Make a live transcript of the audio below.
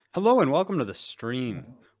Hello and welcome to the stream.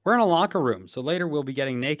 We're in a locker room, so later we'll be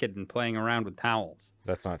getting naked and playing around with towels.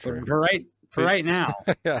 That's not true. But for right now,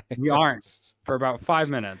 we aren't for about 5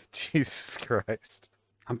 minutes. Jesus Christ.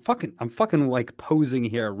 I'm fucking like posing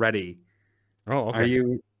here, ready. Oh, okay.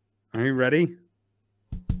 Are you ready?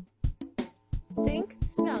 Stink,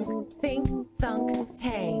 stunk, think, thunk,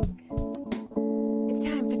 tank. It's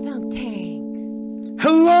time for Thunk Tank.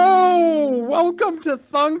 Hello! Welcome to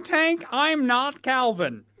Thunk Tank. I'm not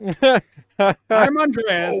Calvin. I'm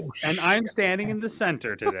Andreas, and I'm standing in the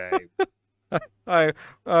center today. I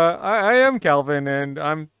am Calvin, and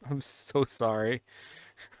I'm so sorry.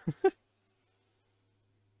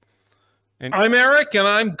 And I'm Eric, and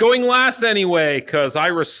I'm going last anyway, because I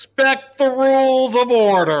respect the rules of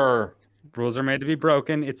order. Rules are made to be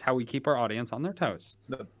broken. It's how we keep our audience on their toes.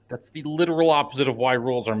 That's the literal opposite of why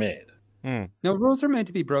rules are made. No, rules are made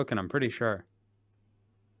to be broken, I'm pretty sure.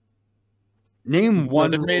 Name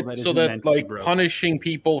one rule made that so isn't that meant to be like broken. punishing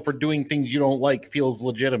people for doing things you don't like feels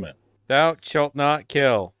legitimate. Thou shalt not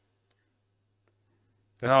kill.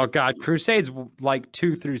 Oh god, Crusades like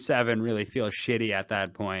 2 through 7 really feel shitty at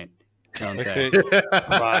that point, don't they?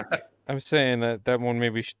 Fuck. I'm saying that one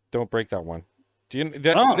maybe don't break that one. Do you?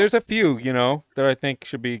 Oh. There's a few, that I think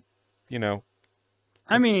should be,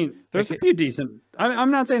 I mean, there's a few decent.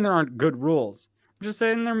 I'm not saying there aren't good rules. I'm just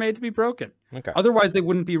saying they're made to be broken. Okay. Otherwise, they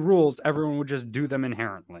wouldn't be rules. Everyone would just do them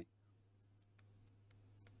inherently.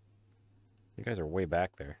 You guys are way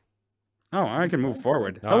back there. Oh, I can move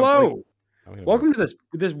forward. No, Hello, I'm gonna welcome to this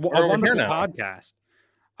over here wonderful now. podcast.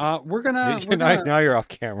 We're gonna now you're off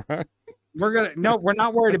camera. no, we're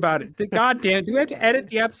not worried about it. God damn, do we have to edit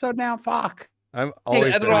the episode now? Fuck. I'm Hey,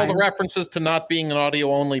 always edit there. all the references to not being an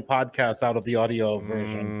audio-only podcast out of the audio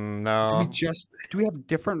version. No, Do we have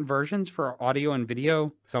different versions for audio and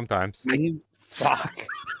video? sometimes Fuck.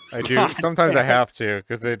 I do. God Sometimes I damn. have to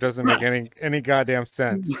because it doesn't make any goddamn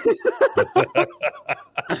sense.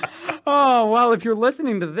 Oh, well, if you're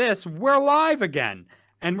listening to this, we're live again.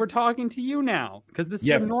 And we're talking to you now because this is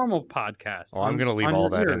a normal podcast. Oh, I'm gonna leave on all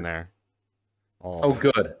your that ear. in there. Oh,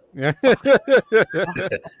 good. Yeah.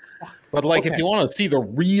 But like, if you want to see the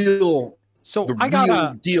real, So the I got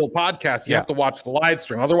real deal podcast, you have to watch the live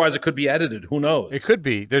stream. Otherwise, it could be edited. Who knows? It could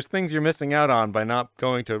be. There's things you're missing out on by not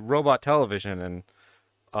going to Robot Television and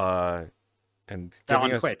giving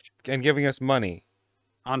on us Twitch. and giving us money.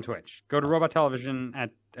 On Twitch. Go to Robot Television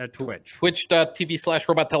at Twitch.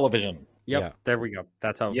 Twitch.tv/Robot Television. Yep, Yeah. there we go.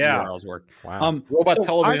 That's how Yeah. URLs work. Wow. So I've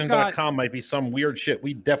RobotTelevision.com might be some weird shit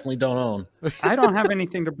we definitely don't own. I don't have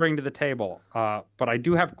anything to bring to the table, but I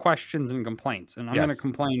do have questions and complaints, and I'm going to Yes.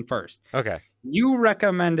 complain first. Okay. You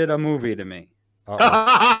recommended a movie to me,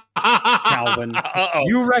 Uh-oh. Calvin. Uh-oh.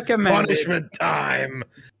 You recommended Punishment time.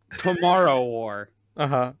 Tomorrow War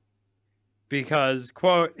Uh-huh. because,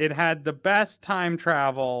 quote, it had the best time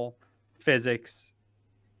travel physics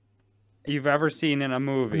you've ever seen in a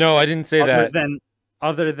movie. No, I didn't say that.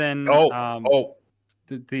 Other than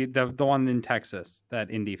the one in Texas, that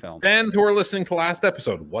indie film. Fans who are listening to last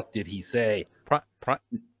episode, what did he say?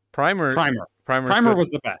 Primer Primer was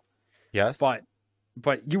the best. yes.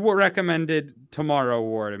 But you recommended Tomorrow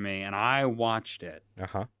War to me, and I watched it.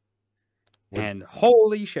 Uh-huh. And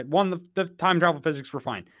holy shit, the time travel physics were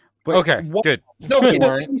fine. But Okay, what good. No, they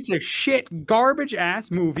weren't. piece of shit, garbage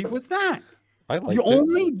ass movie was that? I liked The it.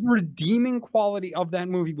 only redeeming quality of that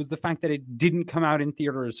movie was the fact that it didn't come out in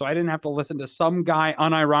theaters, so I didn't have to listen to some guy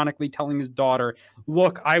unironically telling his daughter,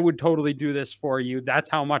 "Look, I would totally do this for you. That's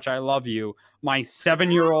how much I love you." My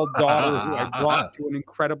 7-year-old daughter, who I brought to an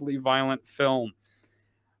incredibly violent film.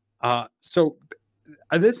 So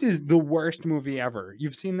this is the worst movie ever.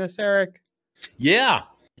 You've seen this, Eric? Yeah.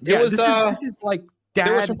 It was this is like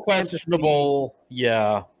there was dad some fantasy. questionable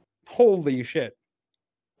Holy shit.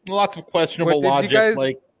 lots of questionable What did logic. you guys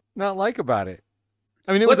like not like about it?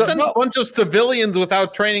 I mean, it let's was send a bunch of civilians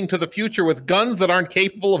without training to the future with guns that aren't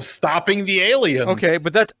capable of stopping the aliens. okay,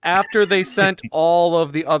 but that's after they sent all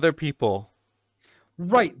of the other people.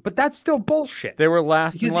 Right, but that's still bullshit. They were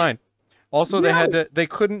last in Because- line. Also, they had No. to. They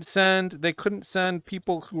couldn't send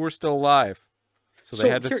people who were still alive, so they So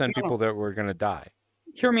had to here- send no, no. people that were going to die.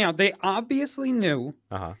 Hear me out. They obviously knew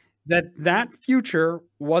Uh huh. that future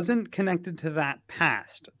wasn't connected to that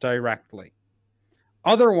past directly.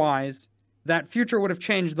 Otherwise, that future would have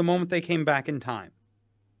changed the moment they came back in time.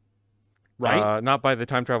 Right? Not by the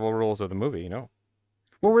time travel rules of the movie, What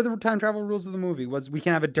were the time travel rules of the movie? Was we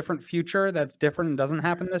can have a different future that's different and doesn't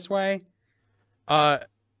happen this way?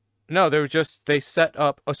 No, they were just they set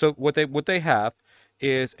up. So what they have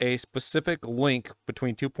is a specific link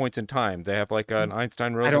between 2 points in time. They have like an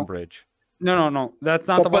Einstein-Rosen bridge. No. That's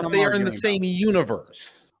not the one But I'm they are in arguing the about. same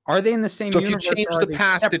universe. Are they in the same So if you universe? change or are the they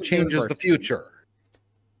past, it separate changes the universes? future,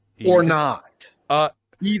 or not.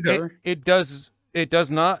 Either. It does. It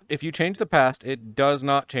does not. If you change the past, it does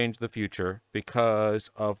not change the future because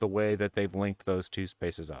of the way that they've linked those two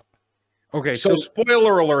spaces up. Okay, So, so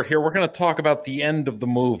spoiler alert here, we're going to talk about the end of the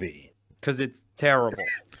movie. because it's terrible.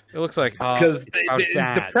 It looks like Because it's about the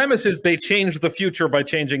dad. premise is they changed the future by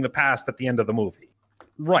changing the past at the end of the movie.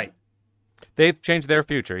 Right, they've changed their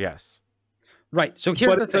future. Yes. right. So here's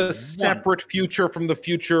But the it's thing. a separate future from the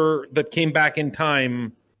future that came back in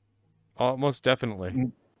time. Almost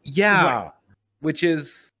definitely. Yeah. Right. Which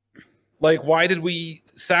is like, why did we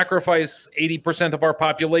sacrifice 80% of our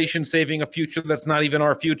population saving a future that's not even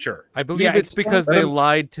our future? I believe Yeah, it's because let they them-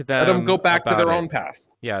 lied to them. Let them go back to about their it. own past.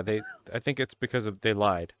 Yeah, I think it's because of they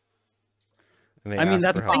lied. And they I mean, asked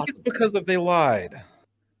that's for I help. think it's because of they lied.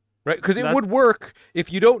 Right, because it That's- would work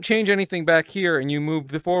if you don't change anything back here and you move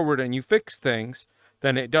forward and you fix things,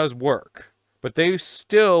 then it does work. But they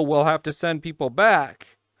still will have to send people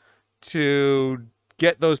back to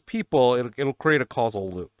get those people. It'll create a causal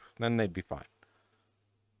loop. Then they'd be fine.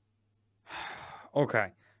 Okay,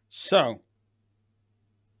 so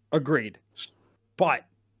agreed. But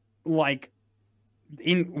like,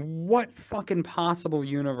 in what fucking possible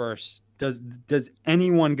universe does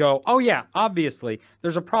anyone go, oh yeah, obviously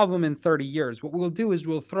there's a problem in 30 years. What we'll do is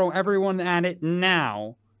we'll throw everyone at it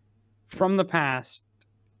now from the past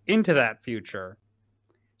into that future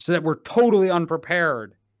so that we're totally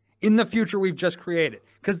unprepared in the future we've just created.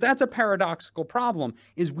 Because that's a paradoxical problem,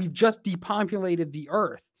 is we've just depopulated the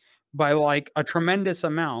earth by like a tremendous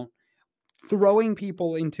amount, throwing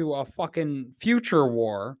people into a fucking future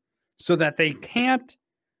war so that they can't.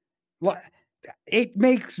 It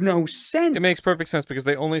makes no sense. It makes perfect sense because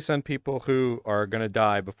they only send people who are going to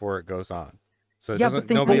die before it goes on. So it Yeah, doesn't. but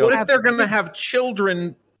think Nobody about What else. if they're going to have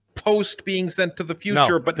children post being sent to the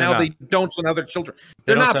future, but they're now not. they don't send other children?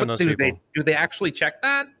 They They're don't not. send But those do they actually check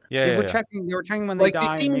that? Yeah, They yeah, were yeah. checking. They were checking when they Like, they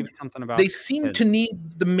die. seem- Maybe something about. They seem kids. to need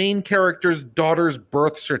the main character's daughter's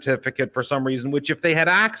birth certificate for some reason, which if they had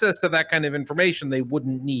access to that kind of information, they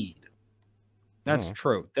wouldn't need. That's Oh.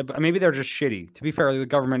 true. Maybe they're just shitty. To be fair, the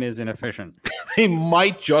government is inefficient. They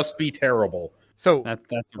might just be terrible. So That's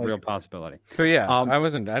a real possibility. yeah, Um, I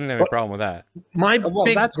didn't have any but- problem with that. My Well,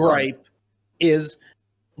 big that's gripe is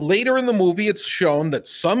later in the movie, it's shown that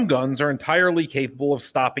some guns are entirely capable of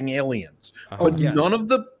stopping aliens. Uh-huh. But yeah. none of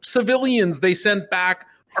the civilians they sent back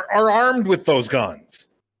are armed with those guns.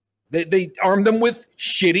 They armed them with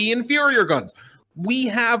shitty inferior guns. We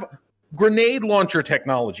have grenade launcher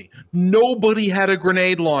technology. Nobody had a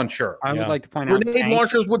grenade launcher. I Yeah. would like to point out Grenade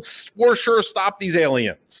launchers would for sure stop these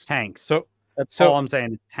aliens. tanks. So That's so- all I'm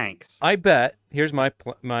saying is tanks. I bet here's my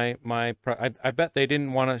I bet they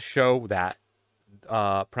didn't want to show that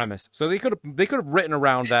premise. So they could have written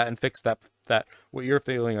around that and fixed that what you're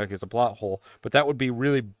feeling like is a plot hole, but that would be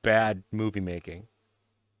really bad movie making.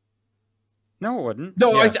 No, it wouldn't.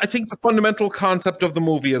 No, Yeah. I think the fundamental concept of the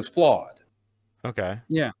movie is flawed. Okay.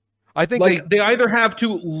 Yeah. I think Like they either have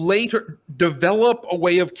to later develop a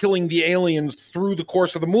way of killing the aliens through the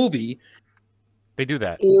course of the movie, they do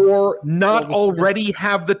that. or not already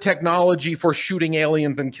have the technology for shooting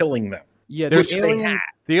aliens and killing them. Yeah, There's- the alien,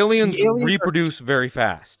 The aliens aliens are- reproduce very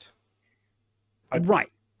fast.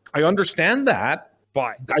 right? I understand that.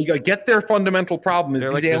 But I get their fundamental problem is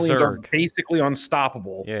They're these like the aliens are Zerg. basically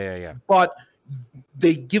unstoppable, Yeah. but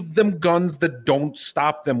they give them guns that don't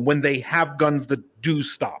stop them when they have guns that do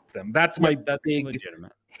stop them. That's my that's big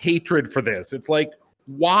legitimate. hatred for this. It's like,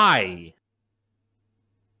 why?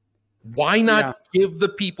 Why not give the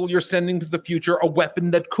people you're sending to the future a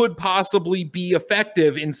weapon that could possibly be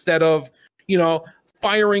effective instead of,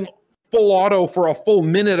 firing full auto for a full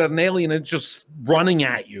minute at an alien and just running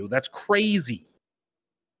at you? That's crazy.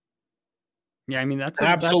 Yeah, I mean that's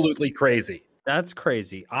Absolutely crazy. That's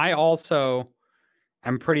crazy. I also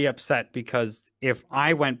am pretty upset because if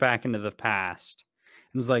I went back into the past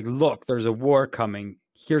and was like, look, there's a war coming.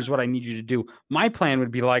 Here's what I need you to do. My plan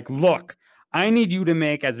would be like, look, I need you to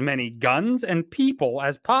make as many guns and people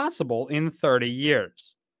as possible in 30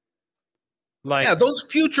 years. Like, Yeah, those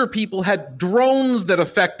future people had drones that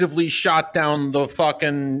effectively shot down the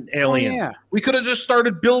fucking aliens. yeah. We could have just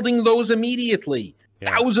started building those immediately.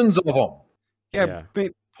 Yeah. Thousands of them. yeah,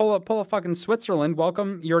 pull a fucking Switzerland.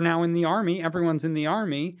 Welcome. You're now in the army. Everyone's in the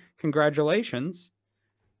army. Congratulations.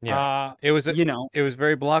 Yeah. It was it was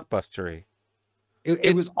very blockbustery.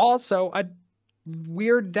 It was also a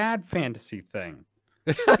weird dad fantasy thing.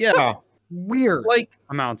 Yeah. Weird Like,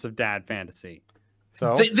 amounts of dad fantasy.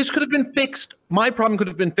 So this could have been fixed. My problem could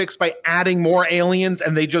have been fixed by adding more aliens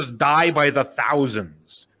and they just die by the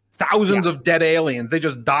thousands. thousands of dead aliens. They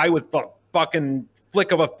just die with the fucking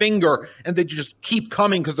flick of a finger, and they just keep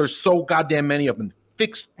coming because there's so goddamn many of them.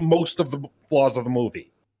 Fixed most of the flaws of the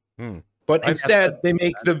movie. But instead, they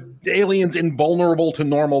make the aliens invulnerable to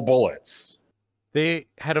normal bullets. They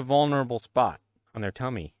had a vulnerable spot on their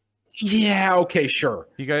tummy. Yeah, okay, sure.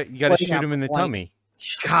 You got to shoot them in the tummy.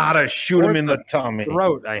 Gotta shoot him in the tummy.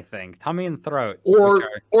 Throat, I think. Tummy and throat. Or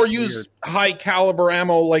use high caliber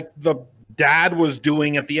ammo like the dad was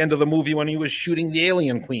doing at the end of the movie when he was shooting the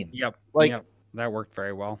alien queen. Yep. That worked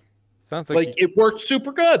very well. Sounds like it worked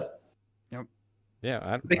super good. Yep.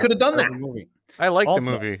 Yeah, they could have done that. I like the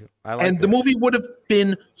movie. The movie would have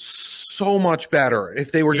been so much better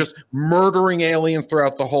if they were just murdering aliens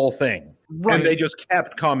throughout the whole thing. Right. And they just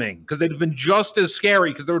kept coming because they'd have been just as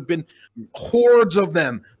scary because there would have been hordes of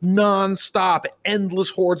them nonstop, endless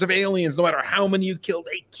hordes of aliens. No matter how many you kill,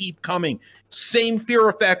 they keep coming. Same fear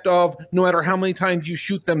effect of no matter how many times you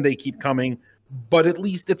shoot them, they keep coming. But at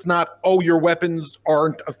least it's not, oh, your weapons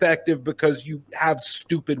aren't effective because you have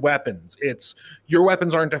stupid weapons. It's your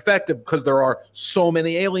weapons aren't effective because there are so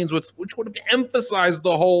many aliens, which would have emphasized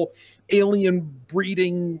the whole alien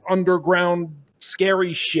breeding underground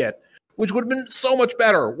scary shit, which would have been so much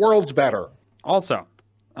better, worlds better. Also,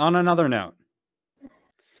 on another note,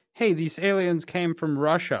 hey, these aliens came from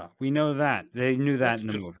Russia. We know that. They knew that in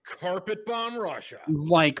the movie. Carpet bomb Russia.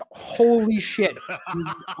 Like, holy shit.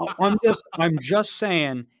 I'm just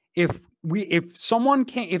saying, if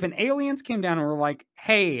an aliens came down and were like,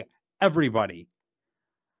 hey, everybody,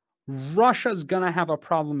 Russia's gonna have a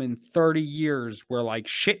problem in 30 years where like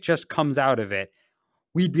shit just comes out of it.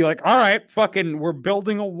 We'd be like, all right, fucking, we're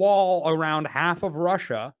building a wall around half of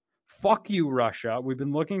Russia. Fuck you, Russia. We've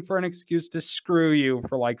been looking for an excuse to screw you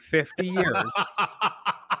for like 50 years.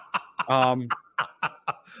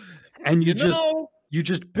 And you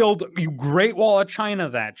just build you Great Wall of China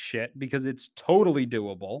that shit because it's totally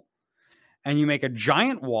doable. And you make a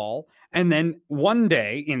giant wall, and then one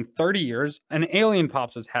day in 30 years, an alien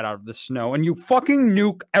pops his head out of the snow, and you fucking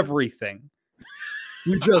nuke everything.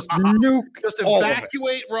 You just nuke, just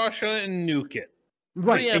evacuate Russia and nuke it.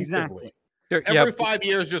 Right, exactly. Every 5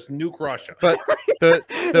 years, just nuke Russia. But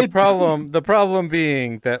the problem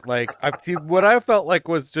being that like what I felt like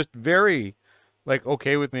was just very like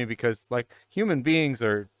okay with me because like human beings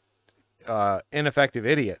are ineffective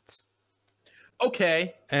idiots.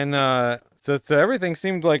 Okay. And so everything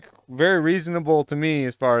seemed like very reasonable to me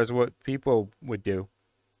as far as what people would do.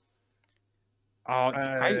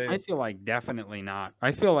 I feel like definitely not.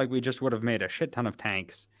 I feel like we just would have made a shit ton of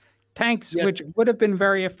tanks, which would have been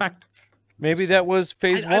very effective. Maybe that was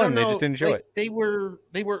phase one. They just didn't show it. They were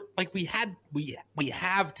like we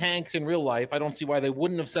have tanks in real life. I don't see why they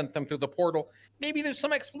wouldn't have sent them through the portal. Maybe there's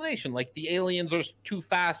some explanation, like the aliens are too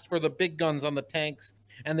fast for the big guns on the tanks,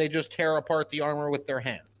 and they just tear apart the armor with their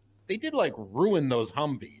hands. They did like ruin those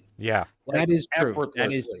Humvees. Yeah, like, that is true. Effortlessly.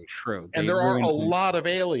 That is true. And there are a lot of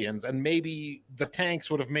aliens, and maybe the tanks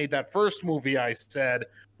would have made that first movie I said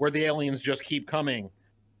where the aliens just keep coming,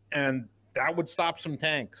 and that would stop some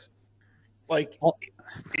tanks. Like,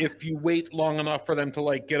 if you wait long enough for them to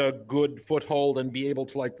like get a good foothold and be able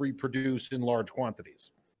to like reproduce in large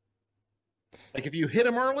quantities. Like if you hit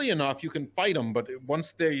them early enough, you can fight them, but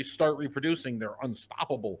once they start reproducing, they're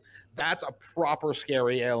unstoppable. That's a proper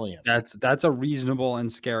scary alien. That's a reasonable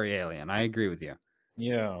and scary alien. I agree with you.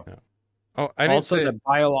 Yeah. Oh, I didn't also say the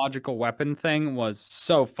biological weapon thing was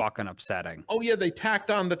so fucking upsetting. Oh yeah, they tacked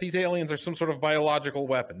on that these aliens are some sort of biological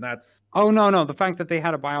weapon. That's no, the fact that they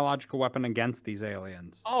had a biological weapon against these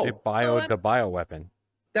aliens. the bioweapon.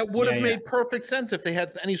 That would have made perfect sense if they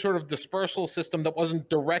had any sort of dispersal system that wasn't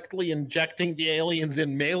directly injecting the aliens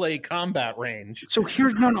in melee combat range. So hear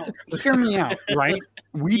me out, right?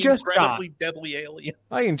 We just got deadly alien.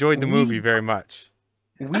 I enjoyed the movie very much.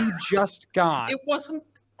 We just got it wasn't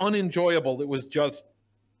unenjoyable. It was just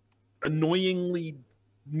annoyingly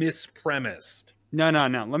mispremised. No.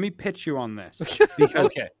 Let me pitch you on this.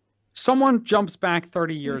 Because someone jumps back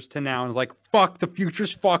 30 years to now and is like, fuck, the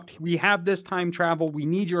future's fucked. We have this time travel. We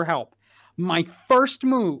need your help. My first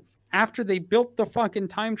move after they built the fucking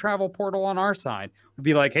time travel portal on our side would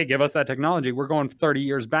be like, hey, give us that technology. We're going 30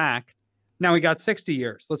 years back. Now we got 60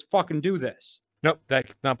 years. Let's fucking do this. Nope,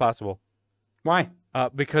 that's not possible. Why?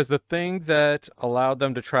 Because the thing that allowed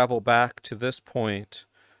them to travel back to this point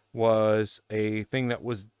was a thing that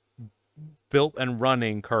was built and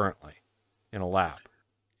running currently in a lab.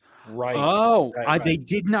 Right. Oh, they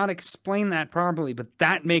did not explain that properly, but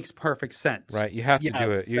that makes perfect sense. Right. You have to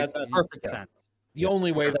do it. Perfect sense. The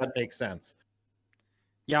only way that makes sense.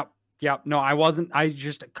 Yep. No, I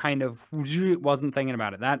just kind of wasn't thinking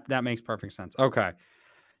about it. That makes perfect sense. Okay.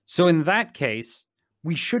 So in that case,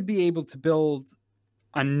 we should be able to build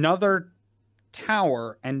another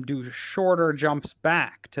tower and do shorter jumps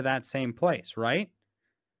back to that same place, right?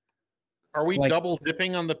 Are we Like- double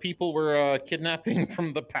dipping on the people we're kidnapping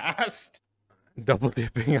from the past? Double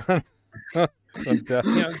dipping on.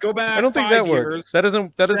 Yeah, go back. I don't think 5 that years, works. That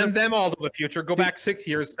doesn't. That send doesn't. them all to the future. Go See, back 6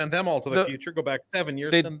 years. Send them all to the future. Go back 7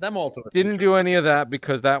 years. they Send them all to the Didn't future. do any of that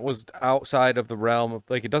because that was outside of the realm of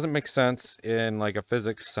like it doesn't make sense in like a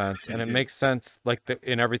physics sense, and it makes sense like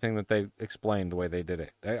in everything that they explained the way they did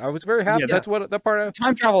it. I was very happy. Yeah, That's what that part of The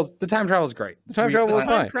time travel is great. the time travel was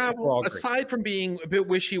Time fine. We're travel, all great. aside from being a bit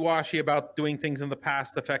wishy-washy about doing things in the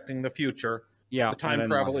past affecting the future, Yeah, the time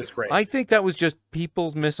travel is great. I think that was just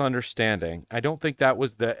people's misunderstanding. I don't think that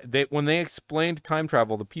was when they explained time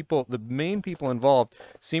travel, the main people involved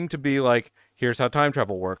seemed to be like, here's how time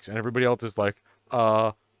travel works. And everybody else is like,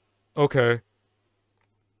 okay.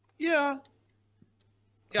 Yeah.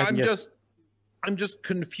 Yeah, I I'm can guess- just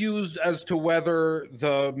confused as to whether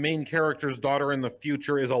the main character's daughter in the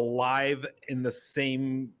future is alive in the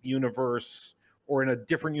same universe or in a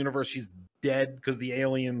different universe she's dead because the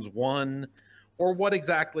aliens won, or what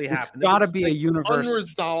exactly It's happened. got to was be a like universe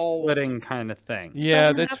unresolved. splitting kind of thing. Yeah,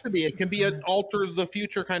 Doesn't that's have to be. It can be an alters the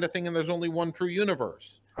future kind of thing, and there's only one true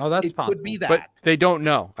universe. Oh, that's it possible. could be that. but they don't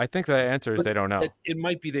know. I think the answer is But they don't know. It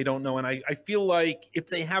might be they don't know, and I feel like if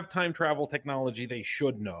they have time travel technology, they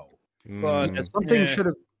should know. but- Mm. Yeah, something Eh. should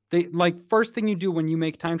have. They like first thing you do when you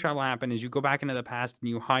make time travel happen is you go back into the past and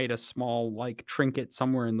you hide a small like trinket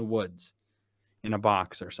somewhere in the woods, in a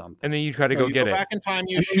box or something. And then you try to No, go you get go it. back in time,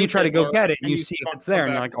 you And then you shoot try to go Hitler, get it and you you see if come it's there,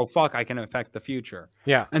 and you're back. like, oh fuck, I can affect the future.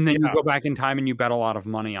 Yeah. And then Yeah. you go back in time and you bet a lot of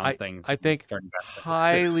money on things. I and think start investing.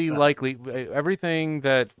 highly Yeah. likely everything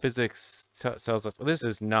that physics tells us. This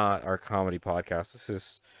is not our comedy podcast. This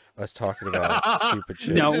is us talking about stupid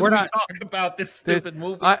shit. No, This is we're we not- talk about this There's- stupid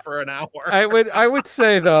movie I- for an hour. I would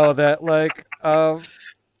say though that like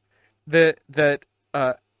that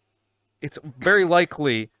it's very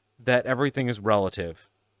likely that everything is relative,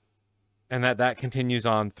 and that continues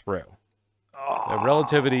on through. That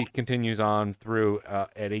relativity continues on through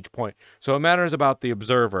at each point. So it matters about the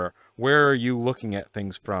observer. Where are you looking at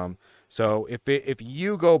things from? So if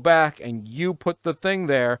you go back and you put the thing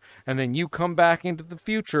there, and then you come back into the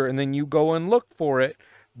future, and then you go and look for it,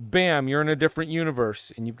 bam, you're in a different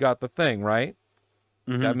universe, and you've got the thing, right?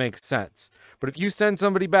 Mhm. That makes sense. But if you send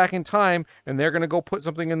somebody back in time, and they're going to go put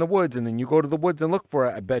something in the woods, and then you go to the woods and look for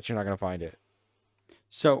it, I bet you're not going to find it.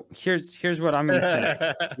 So here's what I'm going to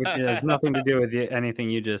say, which has nothing to do with anything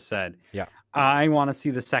you just said. Yeah. I want to see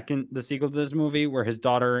the sequel to this movie where his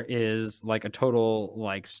daughter is like a total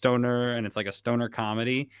like stoner, and it's like a stoner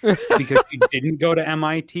comedy because she didn't go to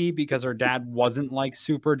MIT because her dad wasn't like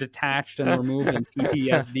super detached and removed and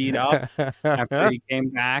PTSD'd up after he came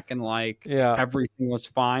back, and like Yeah. everything was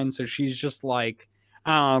fine. So she's just like,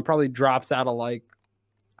 I don't know, probably drops out of like,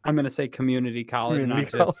 I'm going to say community college, Community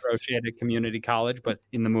not to college. throw shade at community college, but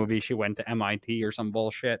in the movie she went to MIT or some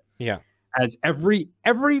bullshit. Yeah. As every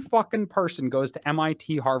fucking person goes to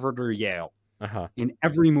MIT, Harvard, or Yale Uh-huh. in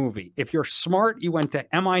every movie. If you're smart, you went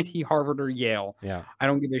to MIT, Harvard, or Yale. Yeah. I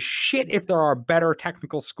don't give a shit if there are better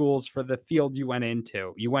technical schools for the field you went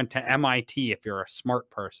into. You went to MIT if you're a smart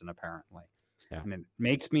person, apparently. Yeah. And it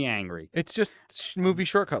makes me angry. It's just movie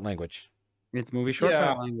shortcut language. It's movie shortcut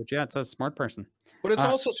Yeah. language. Yeah, it says smart person. But it's Uh,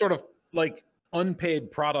 also sort of like unpaid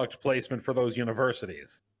product placement for those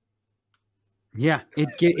universities. Yeah,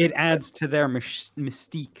 it adds to their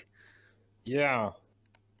mystique. Yeah.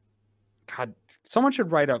 God, someone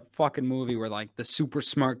should write a fucking movie where like the super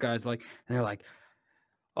smart guys like, and they're like,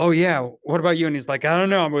 oh yeah, what about you? And he's like, I don't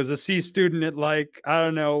know, I was a C student at like, I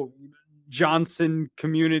don't know, Johnson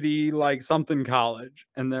Community like something college.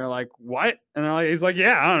 And they're like, what? And they're like, he's like,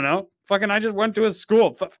 yeah, I don't know, fucking I just went to a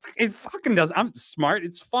school. It fucking does. I'm smart,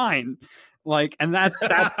 it's fine. Like, and that's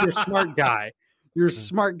your smart guy. Your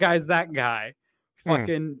smart guy's that guy.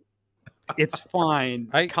 Fucking it's fine.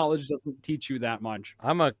 College doesn't teach you that much.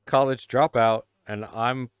 I'm a college dropout, and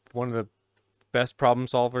I'm one of the best problem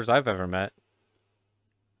solvers I've ever met.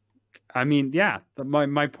 I mean, yeah.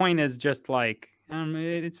 My point is just like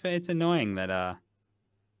it's annoying that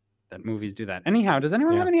that movies do that. Anyhow, does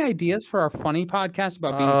anyone have any ideas for our funny podcast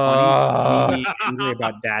about being funny, being angry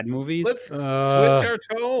about dad movies? Let's switch our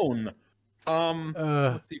tone.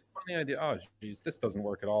 Let's see. Funny idea. Oh, jeez, this doesn't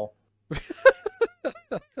work at all.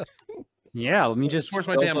 Yeah, let me just. Where's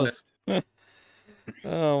my fill damn those- list?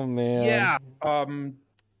 Oh man. Yeah.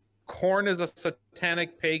 Corn is a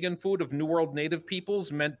satanic pagan food of New World native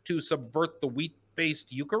peoples meant to subvert the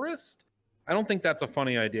wheat-based Eucharist. I don't think that's a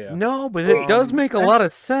funny idea. No, but it does make a that- lot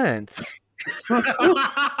of sense.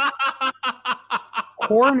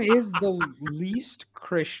 Corn is the least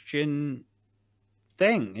Christian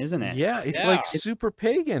thing, isn't it? Yeah, it's Yeah. like super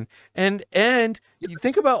pagan. And you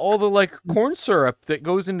think about all the like corn syrup that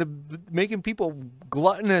goes into making people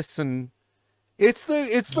gluttonous, and it's the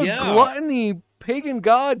Yeah. gluttony pagan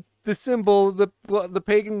god, the symbol, the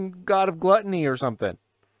pagan god of gluttony or something.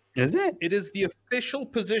 Is it? It is the official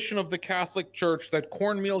position of the Catholic Church that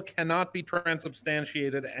cornmeal cannot be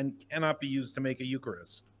transubstantiated and cannot be used to make a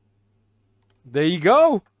Eucharist. There you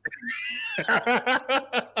go.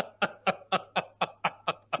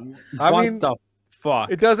 I What mean, the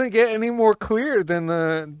fuck? it doesn't get any more clear than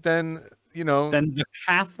you know. Then the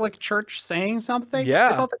Catholic Church saying something? Yeah.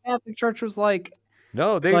 I thought the Catholic Church was like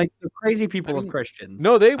No, they the crazy people of Christians.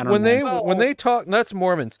 no, they I don't when they know. when they talk, that's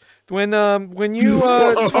Mormons. When you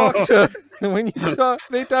talk to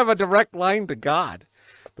they have a direct line to God.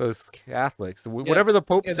 Those Catholics, whatever the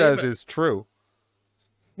Pope Yeah, they says have a- is true.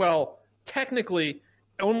 Well, technically,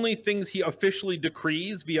 only things he officially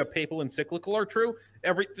decrees via papal encyclical are true.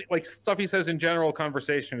 Everything, like stuff he says in general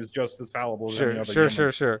conversation, is just as fallible as any other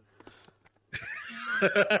human. Sure.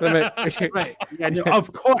 Right. Yeah, no,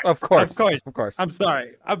 of course. Of course. Of course. I'm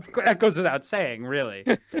sorry. That goes without saying, really.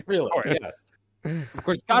 Really? course. Yes. Of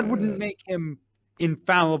course, God wouldn't make him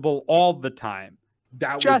infallible all the time.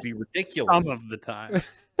 That would Just be ridiculous. Some of the time.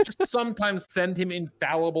 Just sometimes send him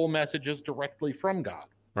infallible messages directly from God.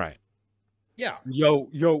 Right. Yeah. Yo,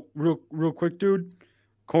 real quick, dude.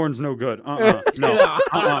 Corn's no good. No.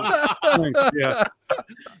 Thanks, yeah.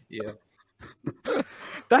 Yeah.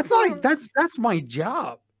 That's my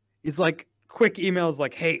job. It's like quick emails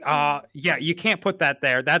like, hey, yeah, you can't put that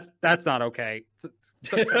there. That's not okay.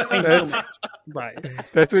 Right.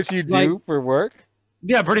 That's what you do Like- for work?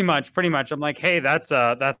 Yeah, pretty much. I'm like, hey, that's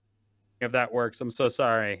if that works, I'm so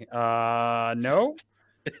sorry. No.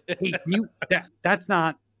 Hey, that's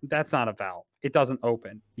not a valve. It doesn't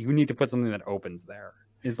open. You need to put something that opens there.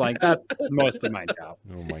 It's like that's most of my job.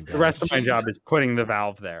 Oh my The god. rest of my job is putting the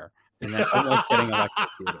valve there and then almost getting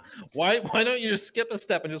electrocuted. Why don't you just skip a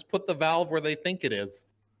step and just put the valve where they think it is?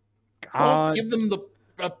 Don't God, give them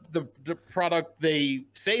the product they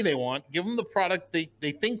say they want. Give them the product they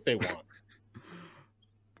think they want.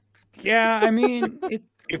 yeah, I mean,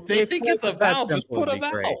 If they think it's a was that valve, just simple, put a it'd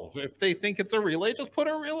be great. valve. If they think it's a relay, just put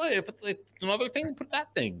a relay. If it's another thing, put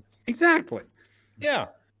that thing. Exactly. Yeah.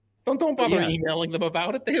 Don't bother Yeah. emailing them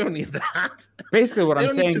about it. They don't need that. Basically, what They I'm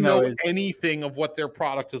don't need saying to though know is anything of what their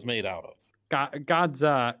product is made out of.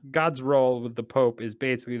 God's role with the Pope is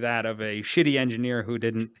basically that of a shitty engineer who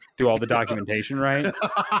didn't do all the documentation right. He's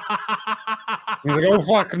like, oh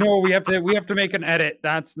fuck, no, we have to make an edit.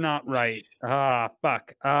 That's not right.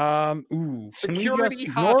 Fuck. Ooh, can we Security just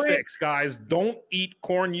ignore it? hotfix, guys. Don't eat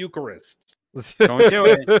corn Eucharists. Don't do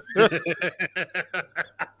it.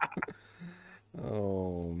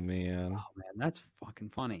 Oh man. Oh man, that's fucking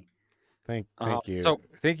funny. Thank Uh, you. so-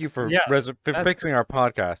 Thank you for Yeah, for fixing our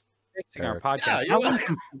podcast. Fixing our Eric. podcast. Yeah, you're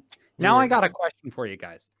welcome. Now I got a question for you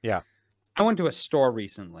guys. Yeah. I went to a store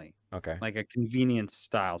recently, Okay. like a convenience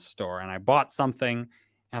style store, and I bought something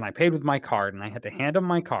and I paid with my card, and I had to hand them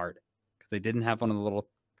my card because they didn't have one of the little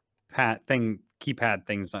keypad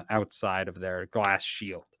things outside of their glass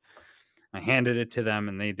shield. I handed it to them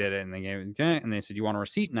and they did it and they gave it, and they said, you want a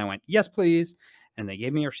receipt? And I went, yes, please. And they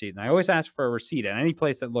gave me a receipt. And I always ask for a receipt at any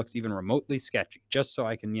place that looks even remotely sketchy, just so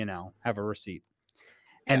I can, have a receipt.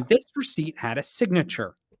 And this receipt had a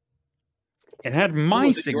signature. It had my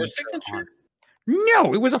Was it your signature. signature? on it.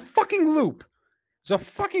 No, it was a fucking loop. It was a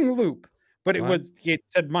fucking loop. But What? it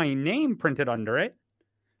said my name printed under it.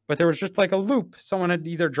 But there was just like a loop. Someone had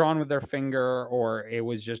either drawn with their finger or it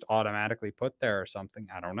was just automatically put there or something.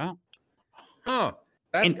 I don't know. Huh.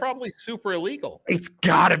 That's And- probably super illegal. It's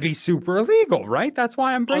got to be super illegal, right? That's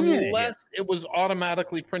why I'm bringing it. here. Unless it was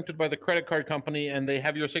automatically printed by the credit card company and they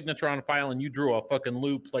have your signature on file and you drew a fucking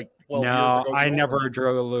loop like 12 years No, ago. I never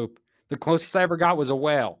drew a loop. The closest I ever got was a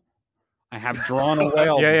whale. I have drawn a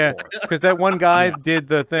whale. Yeah. before. Because that one guy did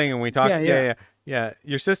the thing and we talked. Yeah. Yeah.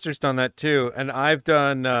 Your sister's done that too. And I've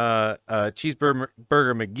done cheeseburger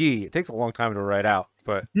McGee. It takes a long time to write out,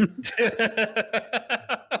 but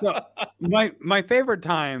No, my favorite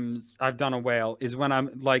times I've done a whale is when I'm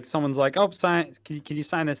like, someone's like, oh, sign, can you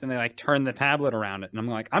sign this? And they like turn the tablet around it. And I'm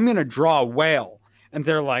like, I'm going to draw a whale. And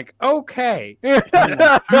they're like, okay. And I'm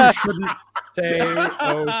like, you shouldn't say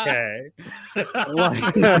okay.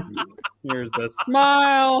 Like, here's the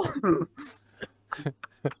smile.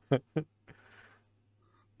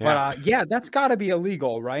 But yeah, that's got to be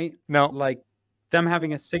illegal, right? no. Like, them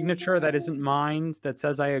having a signature that isn't mine that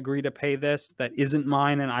says I agree to pay this that isn't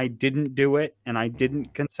mine and I didn't do it and I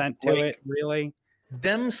didn't consent to Like, it, really?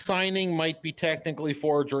 Them signing might be technically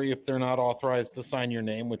forgery if they're not authorized to sign your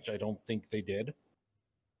name, which I don't think they did.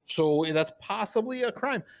 So that's possibly a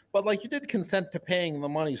crime. But like, you did consent to paying the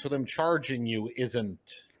money, so them charging you isn't.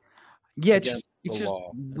 Yeah, against it's the just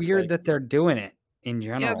law. It's weird like- that they're doing it in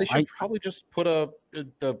general. Yeah, they should probably just put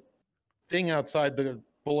the thing outside the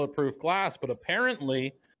bulletproof glass. But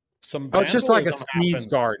apparently, some Oh, it's just like a vandalism sneeze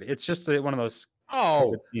happened. guard. It's just one of those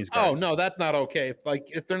Oh, COVID sneeze oh guards. no, that's not okay.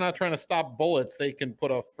 If they're not trying to stop bullets, they can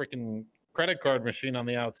put a freaking credit card machine on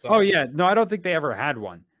the outside. Oh yeah, no, I don't think they ever had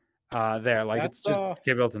one there. Like it's That's, just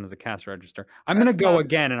get built into the cash register. I'm gonna that's go not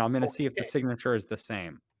again, and I'm gonna see if the okay. signature is the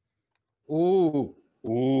same. Ooh.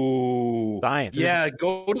 Science. Yeah,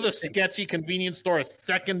 go to the sketchy convenience store a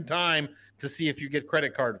second time to see if you get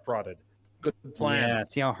credit card frauded. Good plan. Yeah,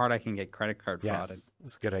 see how hard I can get credit card frauded. Yes,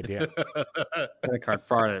 that's a good idea. Credit card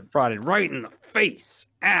frauded right in the face.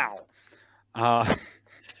 Ow.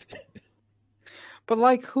 But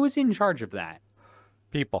like, who's in charge of that?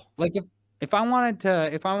 People. Like, if I wanted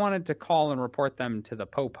to call and report them to the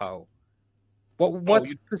popo, what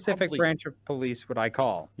you'd specific probably- branch of police would I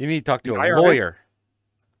call? You need to talk to a IRS. lawyer.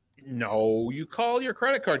 No, you call your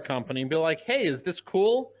credit card company and be like, "Hey, is this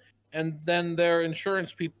cool?" And then their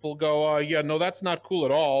insurance people go, "Yeah, no, that's not cool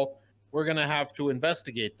at all. We're gonna have to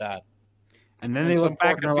investigate that." And then And they some look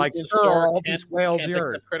back and they're like, convenience "Sir, store are all can't- these whales Can't yours?"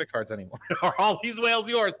 accept credit cards anymore. Are all these whales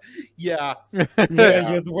yours? Yeah. Yeah,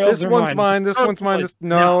 the whales This are one's mine. This Sir, one's mine. please. This,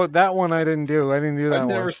 no, that one I didn't do. I didn't do that I've one.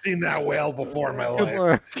 never seen that whale before in my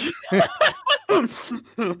life.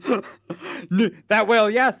 That whale,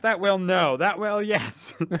 yes. That whale, no. That whale,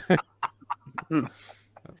 yes.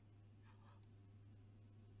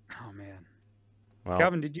 Oh man, Well,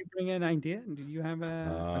 Calvin, did you bring an idea? Did you have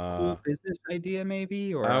a cool business idea,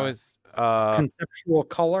 maybe, or I a was conceptual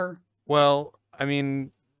color? well, I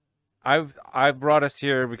mean, I've brought us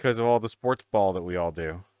here because of all the sports ball that we all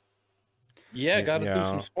do. Yeah, got to do Yeah.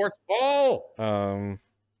 some sports ball. And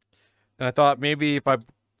I thought maybe if I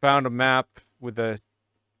found a map with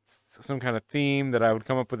some kind of theme that I would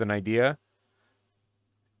come up with an idea,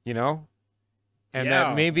 you know, and Yeah,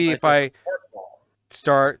 that maybe like if I Sports ball.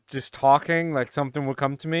 start just talking, like something would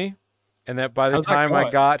come to me, and that by the How's that time I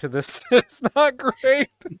going? got to this, it's not great.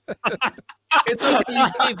 It's okay. You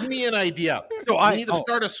gave me an idea. So I need to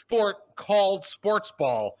start a sport called sports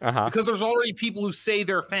ball because there's already people who say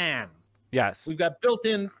they're fans. Yes. We've got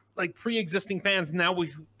built-in, like, pre-existing fans. Now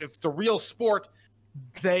if it's a real sport,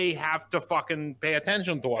 they have to fucking pay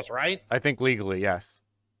attention to us, right? I think legally, yes.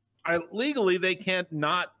 Legally, they can't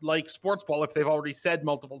not like sports ball if they've already said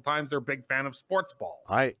multiple times they're a big fan of sports ball.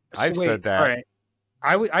 I've Wait, said that. All right.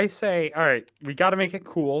 I say, all right, we got to make it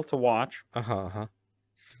cool to watch. Uh-huh.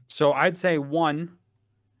 So I'd say one,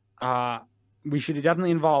 we should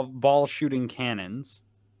definitely involve ball shooting cannons.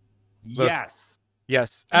 Look, Yes.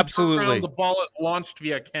 Yes, You turn around, absolutely. the ball is launched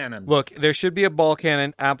via cannon. Look, there should be a ball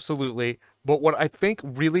cannon, absolutely. But what I think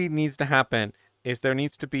really needs to happen is there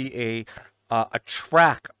needs to be a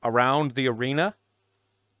track around the arena.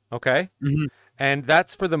 Okay? Mhm. And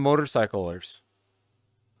that's for the motorcyclers.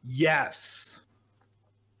 Yes.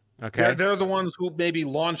 Okay? They're the ones who maybe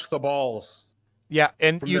launch the balls. Yeah,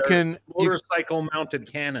 and from you their can motorcycle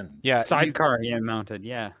mounted cannons. yeah, Sidecar, mounted.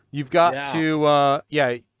 Yeah. you've got Yeah.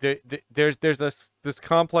 to there's this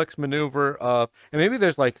complex maneuver of, and maybe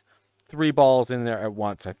there's like 3 balls in there at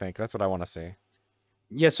once, I think. That's what I want to see.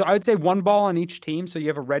 Yeah. So I would say one ball on each team. So you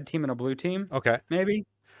have a red team and a blue team, Okay. maybe.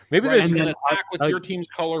 Maybe Right, there's and then then attack with I- your team's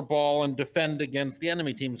color ball and defend against the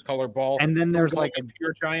enemy team's color ball. And then there's going like into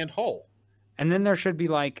your giant hole. and then there should be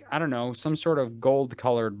like, I don't know, some sort of gold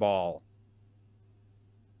colored ball.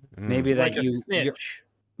 Maybe Like that a you snitch.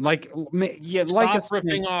 like yeah, Stop like a ripping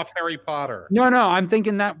snitch. off Harry Potter. No, I'm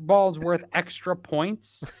thinking that ball's worth extra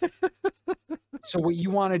points. So what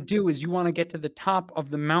you want to do is you want to get to the top of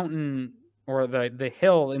the mountain or the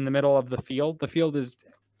hill in the middle of the field. The field is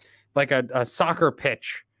like a soccer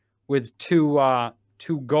pitch with two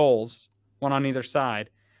goals, one on either side.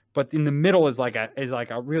 But in the middle is like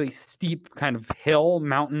a really steep kind of hill,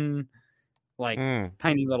 mountain, like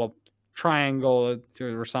tiny little triangle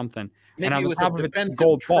or something. Maybe on the with top a of it's defensive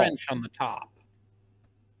gold ball. trench on the top.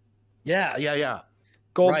 Yeah.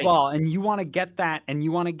 Gold Right. ball, and you want to get that, and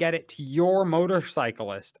you want to get it to your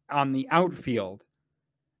motorcyclist on the outfield.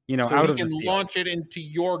 So out he of the can field. launch it into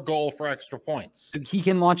your goal for extra points. He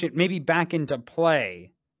can launch it maybe back into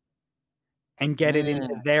play and get it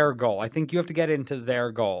into their goal. I think you have to get it into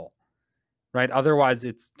their goal, right? Otherwise,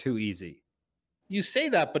 it's too easy. You say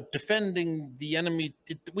that, but defending the enemy,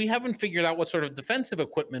 we haven't figured out what sort of defensive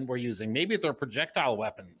equipment we're using. Maybe they're projectile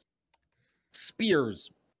weapons,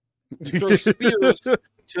 spears. You throw spears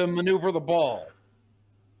to maneuver the ball.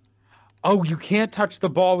 Oh, you can't touch the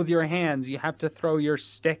ball with your hands. You have to throw your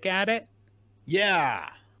stick at it? Yeah.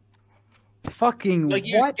 Fucking Like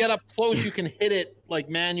you what? get up close, you can hit it like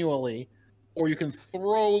manually, or you can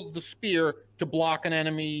throw the spear to block an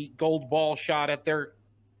enemy gold ball shot at their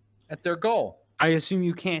goal. I assume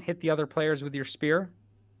you can't hit the other players with your spear?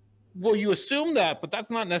 Well, you assume that, but that's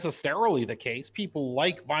not necessarily the case. People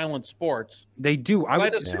like violent sports. They do.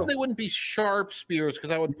 I'd assume they wouldn't be sharp spears because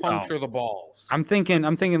I would puncture the balls. I'm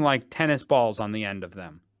thinking like tennis balls on the end of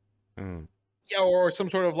them. Mm. Yeah, or some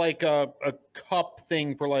sort of like a cup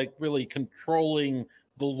thing for like really controlling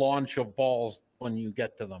the launch of balls when you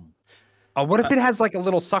get to them. What if it has like a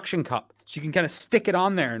little suction cup so you can kind of stick it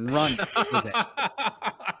on there and run with it?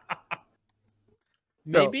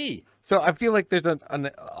 Maybe. So I feel like there's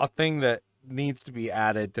a thing that needs to be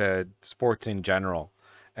added to sports in general,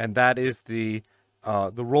 and that is the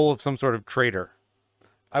role of some sort of traitor.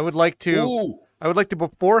 I would like to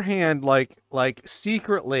beforehand, like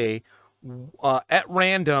secretly, at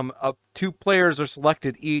random, 2 players are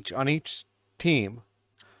selected each on each team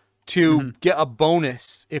to get a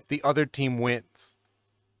bonus if the other team wins.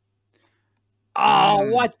 Oh,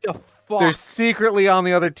 what the fuck? They're secretly on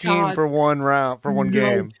the other team for one round, for one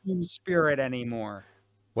game. Team spirit anymore.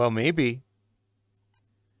 Well, maybe.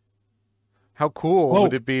 How cool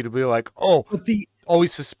would it be to be like, oh, but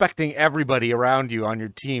always suspecting everybody around you on your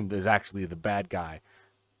team is actually the bad guy?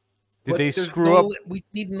 Did they screw up? We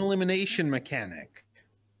need an elimination mechanic.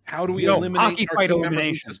 How do we eliminate hockey our fight team elimination?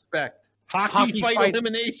 members we suspect? Hockey Hockey fight fights.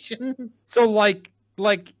 eliminations? So like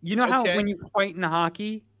you know how Okay. when you fight in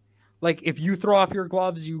hockey, like if you throw off your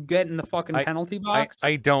gloves, you get in the fucking penalty box?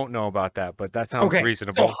 I don't know about that, but that sounds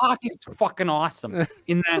reasonable. So hockey's fucking awesome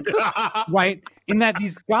in that, right? In that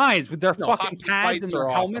these guys with their fucking pads and their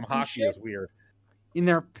helmets and Hockey shit, is weird.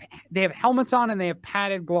 they have helmets on and they have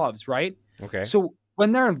padded gloves, right? Okay. So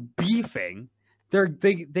when they're beefing,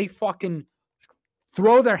 they fucking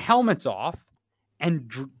throw their helmets off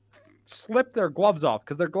and slip their gloves off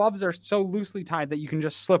because their gloves are so loosely tied that you can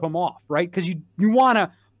just slip them off, right? Because you want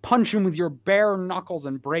to punch them with your bare knuckles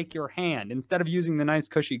and break your hand instead of using the nice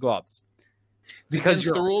cushy gloves. Because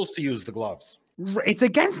it's the rules to use the gloves. It's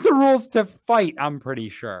against the rules to fight, I'm pretty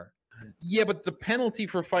sure. Yeah, but the penalty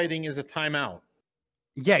for fighting is a timeout.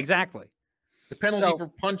 Yeah, exactly. The penalty for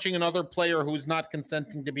punching another player who's not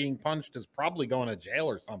consenting to being punched is probably going to jail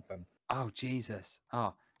or something. Oh, Jesus.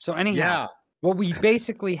 Oh, so anyhow, what we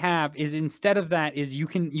basically have is instead of that is you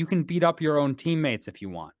can beat up your own teammates if you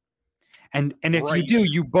want. And if you do,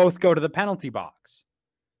 you both go to the penalty box.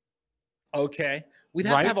 Okay. We'd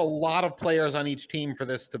have to have a lot of players on each team for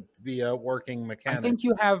this to be a working mechanic. I think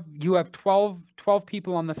you have 12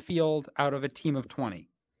 people on the field out of a team of 20.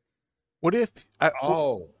 What if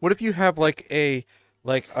what if you have like a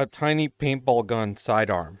tiny paintball gun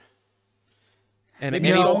sidearm? And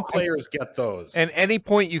maybe some players get those. And any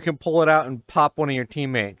point you can pull it out and pop one of your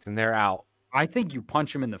teammates and they're out. I think you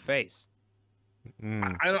punch them in the face.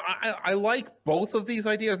 I like both of these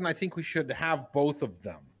ideas, and I think we should have both of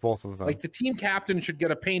them. Both of them. Like the team captain should get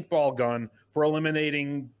a paintball gun for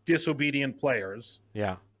eliminating disobedient players.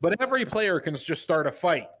 Yeah. But every player can just start a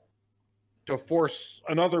fight to force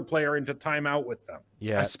another player into timeout with them.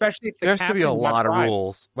 Yeah. Especially if there has to be a lot of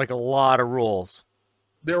rules. Like a lot of rules.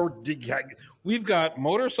 We've got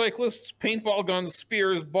motorcyclists, paintball guns,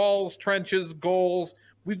 spears, balls, trenches, goals.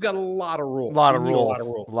 We've got a lot of rules. A lot of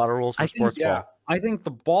rules for sports ball. I think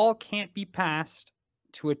the ball can't be passed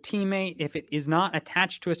to a teammate if it is not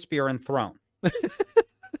attached to a spear and thrown.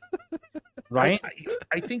 Right?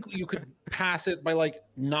 I think you could pass it by like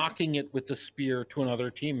knocking it with the spear to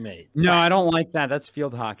another teammate. No, I don't like that. That's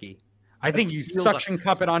field hockey. I think you suction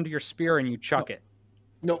cup it onto your spear and you chuck it.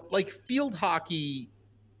 No, like field hockey,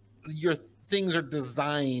 your things are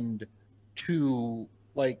designed to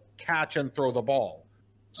like catch and throw the ball.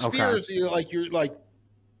 Spears, you're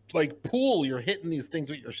like pool, you're hitting these things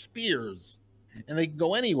with your spears and they can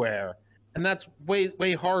go anywhere. And that's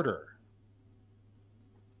way harder.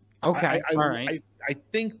 Okay. All right. I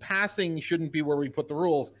think passing shouldn't be where we put the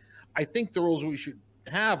rules. I think the rules we should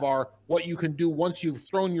have are what you can do once you've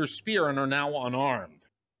thrown your spear and are now unarmed.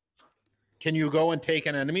 Can you go and take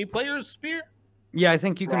an enemy player's spear? Yeah, I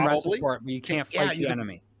think you can wrestle for it, but you can't fight the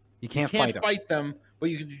enemy. You can't fight them,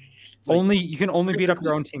 but you can you can only beat up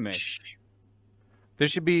your own teammates. There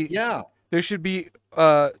should be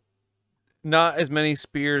not as many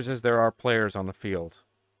spears as there are players on the field.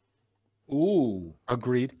 Ooh,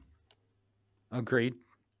 agreed. Agreed.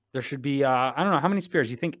 There should be I don't know how many spears.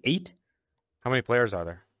 You think 8? How many players are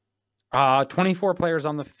there? 24 players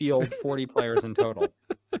on the field, 40 players in total.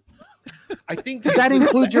 I think That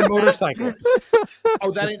includes your motorcycle.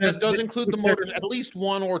 Oh, that does include the motors. At least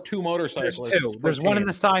 1 or 2 There's motorcyclists. 2. per There's one in team.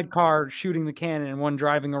 the sidecar shooting the cannon and one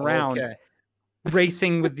driving around, Okay.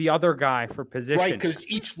 racing with the other guy for position. Right, because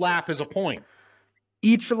each lap is a point.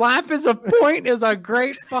 Each lap is a point is a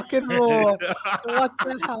great fucking rule. What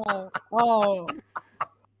the hell? Oh.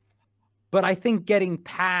 But I think getting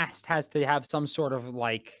past has to have some sort of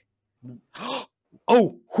like,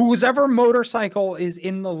 oh, whose ever motorcycle is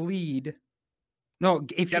in the lead. No,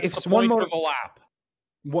 if Gets the one point motor, for the lap.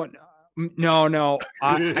 what? No.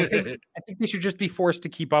 I think they should just be forced to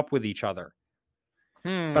keep up with each other.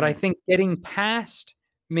 But I think getting past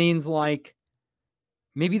means like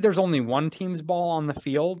maybe there's only one team's ball on the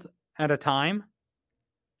field at a time.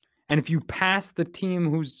 And if you pass the team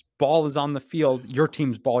whose ball is on the field, your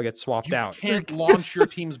team's ball gets swapped You out. can't launch your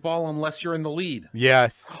team's ball unless you're in the lead.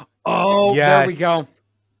 Yes. Oh, there we Yes. go.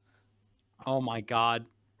 Oh my God.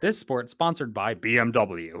 This sport sponsored by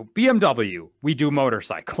BMW. BMW, we do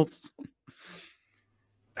motorcycles.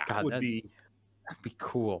 That God, would that'd be. be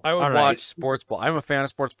cool. I would All right. watch sports ball. I'm a fan of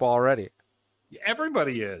sports ball already.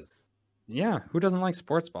 Everybody is. Yeah, who doesn't like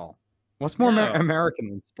sports ball? What's more No. American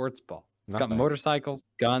than sports ball? It's got Nothing. motorcycles,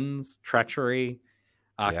 guns, treachery,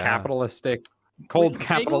 Yeah. capitalistic, cold Maybe we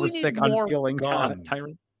capitalistic, need more unfeeling guns.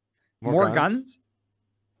 tyrants. More guns?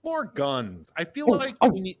 More guns. I feel Oh, like oh,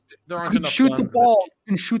 we need, there You aren't could enough shoot the guns. ball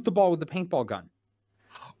and shoot the ball with the paintball gun.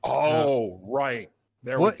 Oh, right.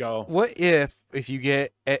 There What we go. What if you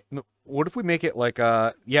get what if we make it like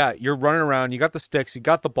yeah, you're running around, you got the sticks, you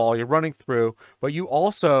got the ball, you're running through, but you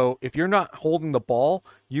also, if you're not holding the ball,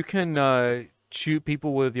 you can shoot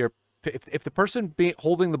people with your if the person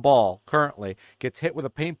holding the ball currently gets hit with a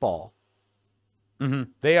paintball, Mm-hmm.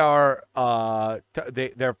 they are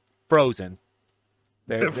they're frozen.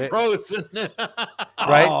 They're frozen.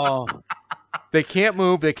 Right? Oh, They can't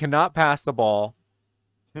move, they cannot pass the ball.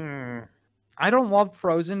 I don't love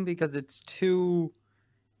Frozen because it's too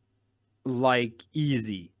like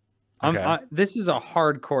easy. Okay. This is a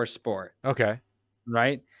hardcore sport, Okay.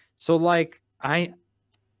 right? So like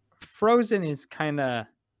Frozen is kind of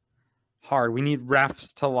hard. We need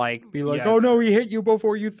refs to like be like, Yeah. "Oh no, he hit you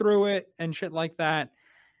before you threw it" and shit like that.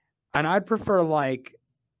 And I'd prefer like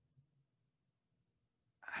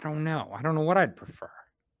I don't know what I'd prefer.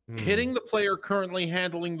 Hitting the player currently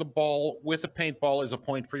handling the ball with a paintball is a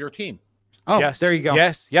point for your team. Oh, Yes. there you go.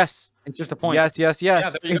 Yes, yes. It's just a point. Yes, yes, Yeah,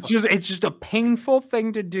 yes. there you go. It's just a painful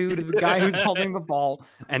thing to do to the guy who's holding the ball,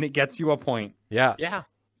 and it gets you a point. Yeah. Yeah.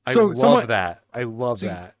 I So love someone- that. I love So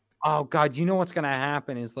you- that. Oh God, you know what's gonna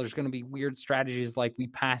happen is there's gonna be weird strategies like we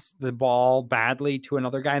pass the ball badly to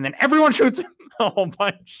another guy, and then everyone shoots him a whole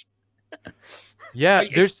bunch. Yeah,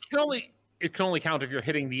 Like, there's it can only count if you're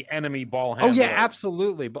hitting the enemy ball Oh handler. yeah,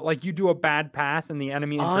 absolutely. But like you do a bad pass and the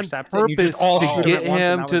enemy on intercepts it, and you purpose just all to shoot get at once,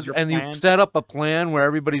 him and that was to, your and plan. you set up a plan where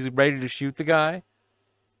everybody's ready to shoot the guy.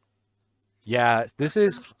 Yeah, this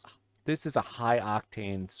is a high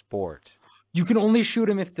octane sport. You can only shoot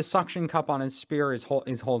him if the suction cup on his spear is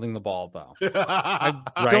holding the ball, though. I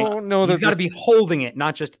Right? don't know that He's got to this- be holding it,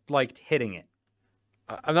 not just like hitting it.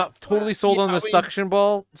 I'm not totally sold yeah, on the I mean- suction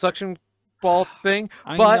ball thing,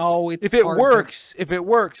 I but know it's if it hard to-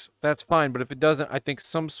 works, that's fine. But if it doesn't, I think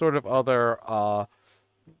some sort of other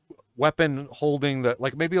weapon holding the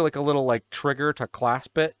like maybe like a little like trigger to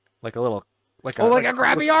clasp it, like a little like Oh, like a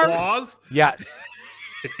grabby arm. Claws? yes.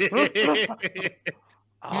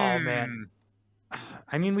 Oh man.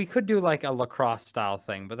 I mean, we could do like a lacrosse style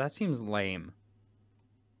thing, but that seems lame.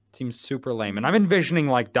 Seems super lame. And I'm envisioning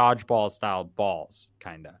like dodgeball style balls,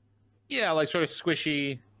 kind of Yeah, like sort of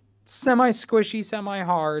squishy. semi squishy, semi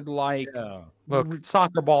hard, like Yeah. Look.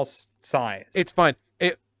 soccer ball size. It's fine.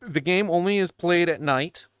 The game only is played at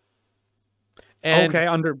night. And okay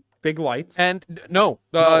under big lights. and no,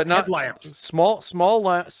 No, not headlamps.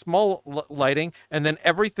 small lighting, and then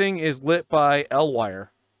everything is lit by L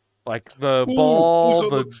wire, like the Ooh, ball. so it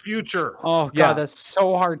The looks future. Oh god, Yeah. that's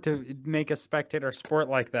so hard to make a spectator sport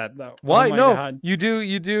like that, though. why Oh my no? God. You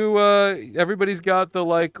do. Everybody's got the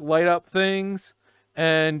like light up things.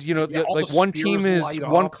 And you know, Yeah, all like the one team spears is light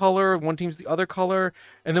one up. color, one team's the other color,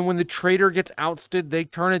 and then when the traitor gets ousted, they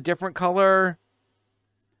turn a different color.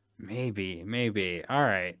 Maybe. All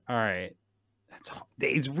right.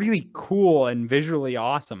 It's really cool and visually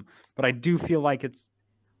awesome, but I do feel like it's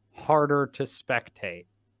harder to spectate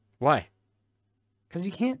Why? because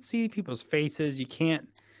you can't see people's faces. You can't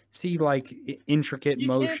see like intricate You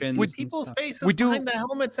motions. can't see and people's stuff. faces We do- behind the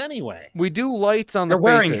helmets anyway. We do lights on They're the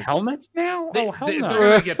wearing faces. helmets now. Oh hell They're no!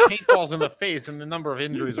 going to get paintballs in the face, and the number of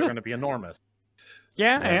injuries are going to be enormous.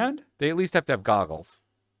 Yeah, Yeah. and They at least have to have goggles.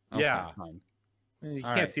 Okay, Yeah. fine. You All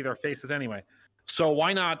can't right. see their faces anyway. So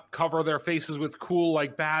why not cover their faces with cool,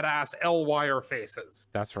 like badass L-wire faces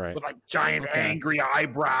That's right. with like giant Okay. angry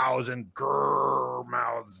eyebrows and grrr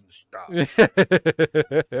mouths and stuff?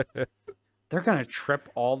 They're gonna trip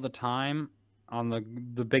all the time on the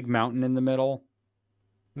big mountain in the middle.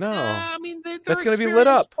 No. I mean, they're That's gonna be lit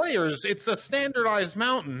experienced up. Players, it's a standardized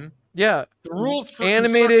mountain. Yeah. The rules for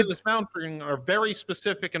Animated- constructing this mountain are very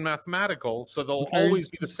specific and mathematical, so they'll Very always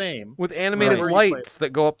be the same. With animated Right. lights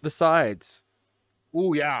that go up the sides.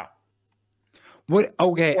 Ooh, yeah. What?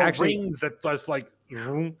 Okay, Or actually, rings that does like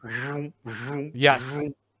vroom, vroom, vroom, Yes.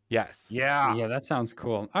 vroom. Yes. Yeah. yeah, that sounds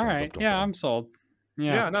cool. All Dum, right, dum, yeah, dum. I'm sold.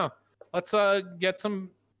 Yeah, Yeah, no. Let's get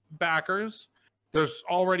some backers. There's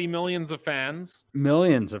already millions of fans.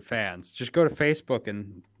 millions of fans. Just go to Facebook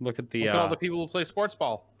and look at the Look at all the people who play sports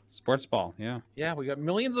ball. sports ball. Yeah. Yeah, we got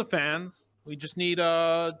millions of fans. We just need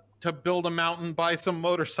to build a mountain, buy some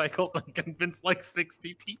motorcycles, and convince like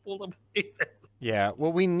 60 people to play this. Yeah.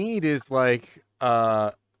 What we need is like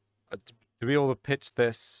to be able to pitch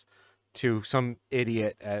this to some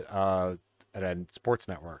idiot at a sports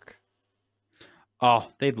network.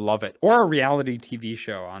 Oh, they'd love it. Or a reality TV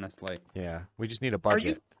show, honestly. Yeah. We just need a Are you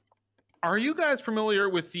budget. are you guys familiar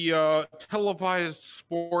with the televised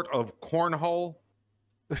sport of cornhole?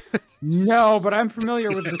 No, but I'm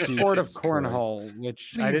familiar with the sport of Jesus cornhole,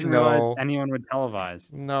 which I Please didn't realize no. anyone would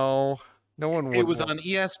televise. No. No one would. It was on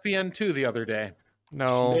ESPN2 the other day.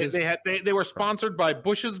 No. They were sponsored by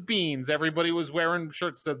Bush's Beans. Everybody was wearing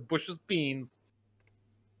shirts that said Bush's Beans.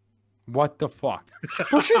 What the fuck?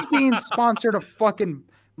 Bush's Beans sponsored a fucking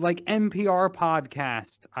like NPR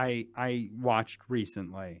podcast I watched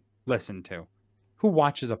recently. Listened to. Who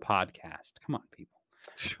watches a podcast? Come on, people.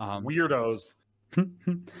 Weirdos.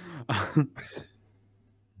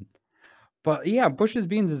 But yeah, Bush's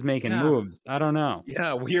Beans is making Yeah. moves. I don't know.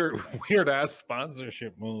 Yeah, weird ass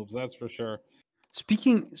sponsorship moves. That's for sure.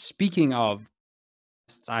 Speaking of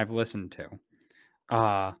I've listened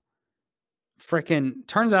to, frickin'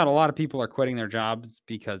 turns out a lot of people are quitting their jobs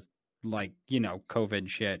because like, COVID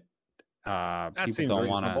shit. That People seems don't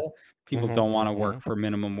want to reasonable. people Mhm, don't want to mhm. work for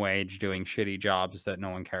minimum wage doing shitty jobs that no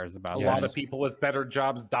one cares about. A Yes. lot of people with better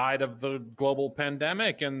jobs died of the global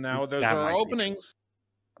pandemic, and now there's That might be true. openings.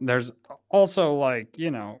 There's also like,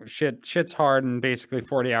 shit's hard and basically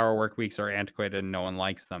 40-hour work weeks are antiquated and no one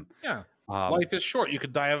likes them. Yeah, Um, life is short. You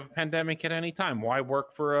could die of a pandemic at any time. Why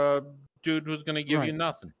work for a dude who's going to give you Right.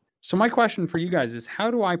 nothing? So my question for you guys is how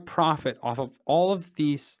do I profit off of all of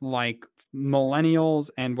these like millennials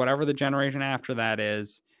and whatever the generation after that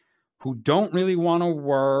is who don't really want to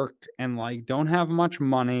work and like don't have much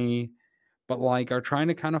money but like are trying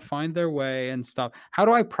to kind of find their way and stuff. How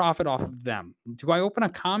do I profit off of them? Do I open a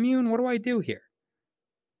commune? What do I do here?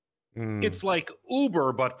 Mm. It's like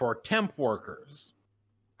Uber, but for temp workers.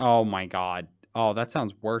 Oh my god. Oh, that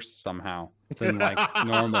sounds worse somehow than like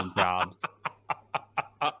normal jobs.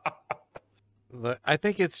 I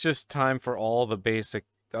think it's just time for all the basic.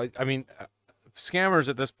 I mean, scammers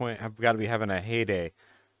at this point have got to be having a heyday. I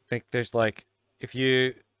think there's like, if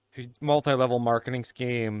you multi-level marketing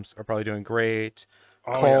schemes are probably doing great.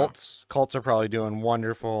 Oh, yeah. Cults are probably doing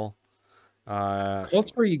wonderful.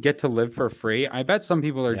 Cults where you get to live for free. I bet some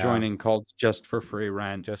people are Yeah. joining cults just for free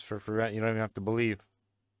rent. Just for free rent, you don't even have to believe.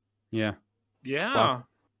 Yeah. Yeah,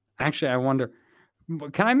 Actually, I wonder,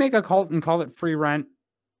 can I make a cult and call it free rent?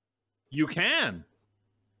 you can.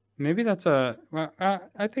 Maybe that's I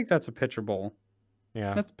think that's a pitchable.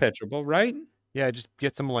 Yeah, That's pitchable, right? yeah. Just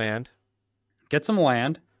get some land, Get some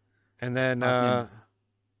land. and then Oh,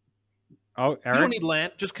 You don't Eric. need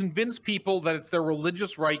land. Just convince people that it's their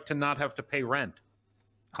religious right to not have to pay rent.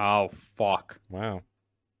 Oh, fuck. wow.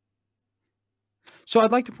 So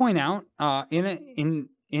I'd like to point out,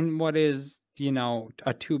 in what is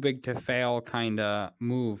a too big to fail kind of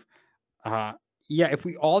move. Yeah, if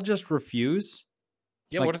we all just refuse.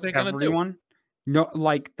 Yeah, like what are they going to do? everyone, no,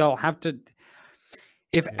 like they'll have to.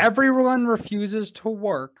 If Yeah. everyone refuses to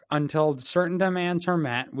work until certain demands are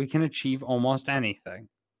met, we can achieve almost anything.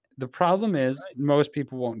 The problem is most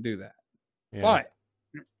people won't do that. Yeah. But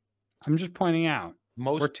I'm just pointing out.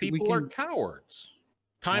 Most we people are can- cowards.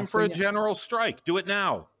 Time Also, for a yeah. general strike. Do it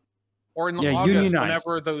now. Or in Yeah, August, unionize.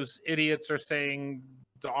 whenever those idiots are saying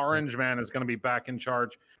the Orange Man is going to be back in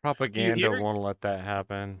charge. Propaganda hear- won't let that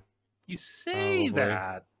happen. You say Probably.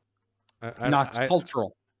 that. No, it's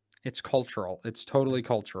cultural. It's cultural. It's totally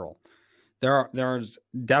cultural. There's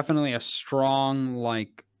definitely a strong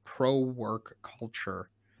like pro work culture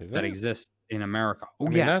Is that it? exists in America. Oh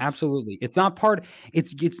mean, yeah, that's- absolutely. It's not part.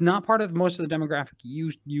 It's not part of most of the demographic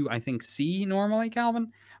you I think see normally,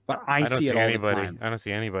 Calvin. But I don't see it see all anybody. the time. I don't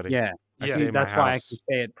see anybody. Yeah, I Yeah. stay in my that's why I house. can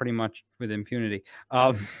say it pretty much with impunity.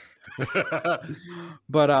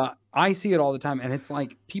 But I see it all the time, and it's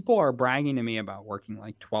like people are bragging to me about working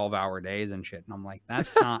like 12-hour days and shit, and I'm like,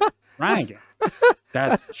 that's not bragging.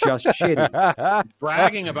 That's just shitty.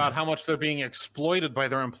 Bragging about how much they're being exploited by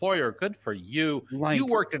their employer. Good for you. Like, You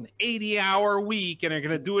worked an 80-hour week and are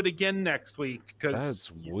going to do it again next week because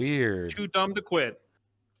That's you're weird. too dumb to quit.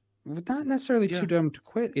 not necessarily Yeah. too dumb to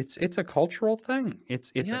quit. It's a cultural thing.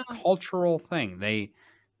 It's Yeah. a cultural thing. They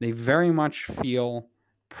very much feel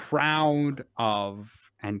proud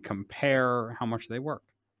of and compare how much they work.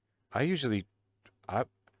 I usually, I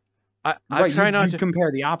Right, try you not to.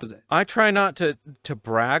 compare the opposite. I try not to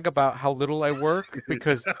brag about how little I work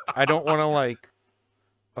because I don't want to like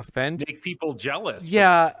offend. Make people jealous.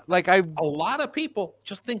 Yeah, like A lot of people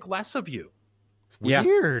just think less of you. it's Yeah.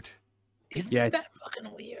 weird. Isn't Yeah, that fucking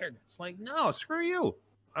weird? It's like, no, screw you.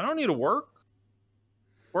 I don't need to work.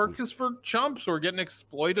 Work is for chumps who are getting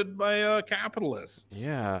exploited by capitalists.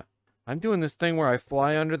 Yeah, I'm doing this thing where I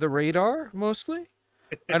fly under the radar mostly.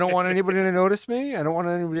 I don't want anybody to notice me. I don't want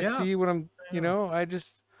anybody to Yeah. see what I'm. You know, I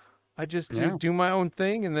just Yeah. do my own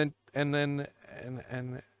thing, and then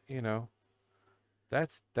you know,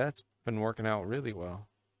 that's been working out really well.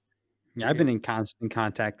 Yeah, I've been in constant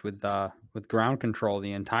contact with ground control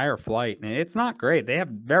the entire flight, and it's not great. They have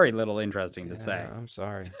very little interesting to say. Yeah, I'm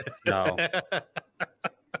sorry. So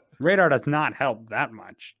radar does not help that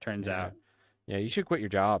much. Turns Yeah. out Yeah, you should quit your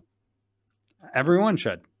job. everyone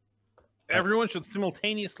should. Everyone should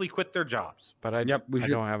simultaneously quit their jobs. But I Yep, we I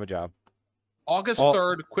should. don't have a job. August Oh.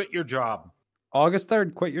 3rd, quit your job. August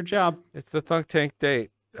 3rd, quit your job. It's the Thunk Tank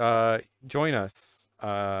date. Join us.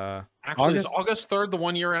 Actually, is August 3rd the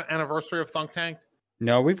 1-year anniversary of Thunk Tank?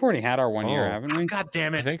 No, we've already had our 1 year, Oh. haven't we? God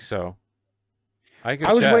damn I it. think so. I could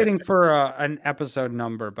I was check. waiting for an episode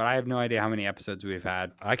number, but I have no idea how many episodes we've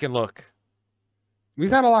had. I can look.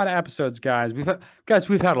 We've had a lot of episodes, guys. We've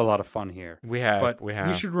had a lot of fun here. We have. But we you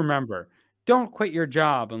have. should remember, don't quit your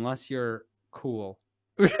job unless you're cool.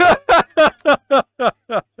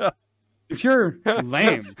 If you're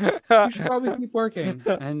lame, you should probably keep working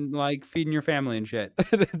and like feeding your family and shit.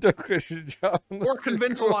 Don't quit your job. Or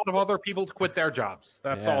convince a lot of other people to quit their jobs.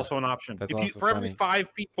 That's Yeah, also an option. that's If you, also for every funny.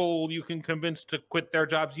 5 people you can convince to quit their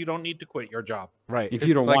jobs, you don't need to quit your job. Right. If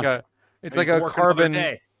you don't like want a, it's You like can a work another carbon.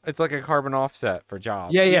 day. It's like a carbon offset for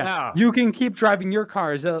jobs. Yeah, yeah, Yeah. You can keep driving your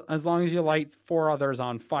cars as long as you light 4 others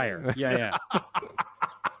on fire. Yeah, yeah.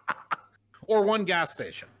 Or one gas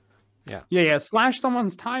station. Yeah. Slash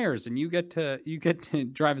someone's tires and you get to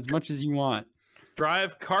drive as much as you want.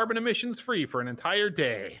 Drive carbon emissions free for an entire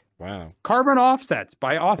day. Wow. Carbon offsets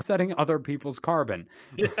by offsetting other people's carbon.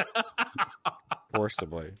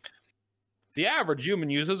 Forcibly. The average human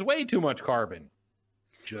uses way too much carbon.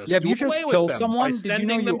 Just Yeah, if do you just away with kill them someone, by did you know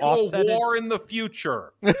sending you them to offset a it? war in the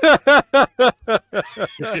future.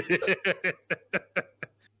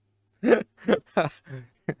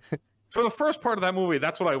 For the first part of that movie,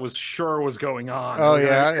 that's what I was sure was going on. Oh, We're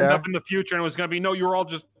gonna yeah, end yeah. up in the future, and it was going to be, no, you're all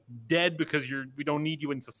just dead because we don't need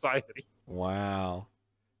you in society. Wow.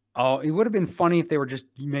 Oh, it would have been funny if they were just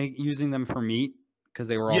using them for meat because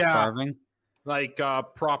they were all Yeah. starving. Like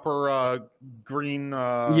proper green.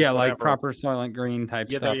 Yeah, like whatever. proper Soylent Green type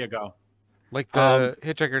Yeah, stuff. there you go. Like the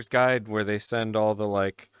Hitchhiker's Guide where they send all the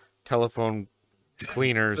like telephone The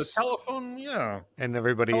cleaners telephone, yeah. and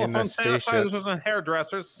everybody in Telephone the spaceship. sanitizers and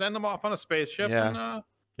hairdressers, send them off on a spaceship Yeah. and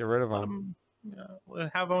Get rid of them.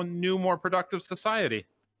 have a new, more productive society.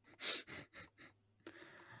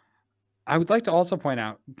 I would like to also point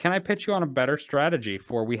out, can I pitch you on a better strategy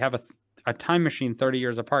for we have a time machine 30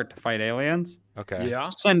 years apart to fight aliens? Okay. Yeah.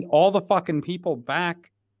 Send all the fucking people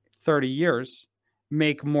back 30 years,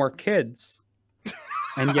 make more kids,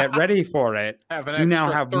 and get ready for it. Have an You now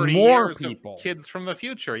extra have 30 more years of people. kids from the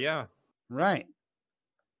future, yeah. Right.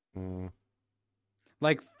 Mm.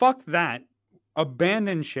 Like, fuck that.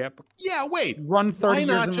 Abandon ship. Yeah, wait. Run 30 Why years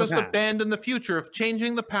not in just the past. abandon the future? If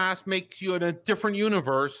changing the past makes you in a different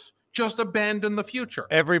universe, just abandon the future.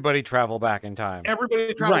 Everybody travel back in time.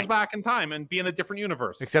 Everybody travels Right. back in time and be in a different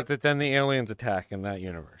universe. Except that then the aliens attack in that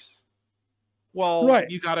universe. Well, Right.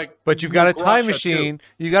 you gotta. But you've got a nuke time Russia, too. machine.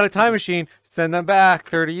 You got a time machine. Send them back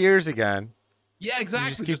 30 years again. Yeah, You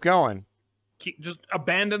exactly. just keep going. Just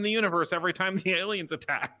abandon the universe every time the aliens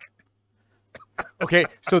attack. Okay,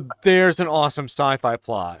 so there's an awesome sci-fi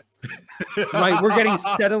plot. Right. We're getting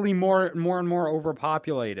steadily more and more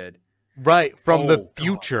overpopulated. Right, from the Oh, God.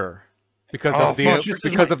 future. Because Oh, of the fuck,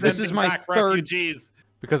 this is my third- refugees.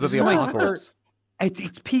 because of This the is my apocalypse.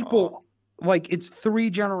 It's people like it's 3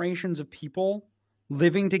 generations of people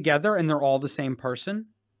living together, and they're all the same person.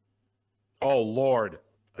 Oh Lord,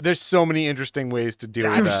 There's so many interesting ways to deal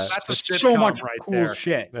with There's that. That's a so sitcom much right cool there.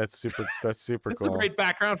 shit. That's super that's cool. a great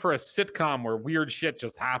background for a sitcom where weird shit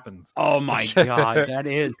just happens. Oh my god, that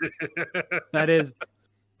is.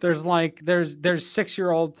 There's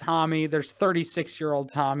 6-year-old Tommy, there's 36-year-old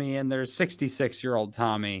Tommy, and there's 66-year-old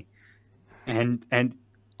Tommy, and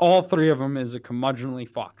all 3 of them is a curmudgeonly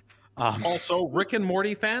fuck. Also, Rick and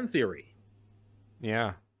Morty fan theory.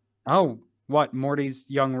 Yeah. Oh, what? Morty's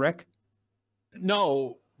young Rick?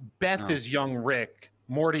 No, Beth Oh. is young Rick.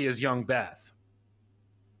 Morty is young Beth.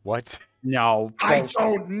 What? No, I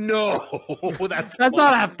don't know. That's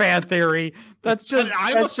not a fan theory. That's just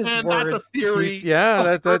I'm that's a just fan. word. That's a theory.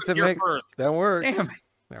 Yeah, Oh, that here makes first. that works. Damn it.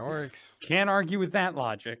 That works. Can't argue with that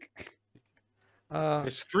logic.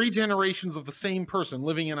 It's 3 generations of the same person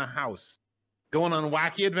living in a house, going on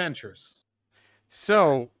wacky adventures.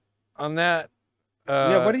 So, on that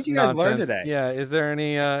Yeah, what did you guys learn nonsense, today? Yeah, is there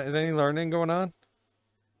any learning going on?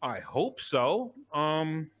 I hope so.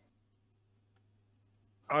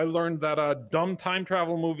 I learned that dumb time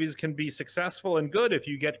travel movies can be successful and good if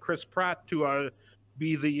you get Chris Pratt to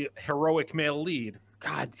be the heroic male lead.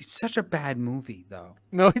 God, it's such a bad movie, though.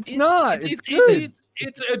 No, it's not. It's good.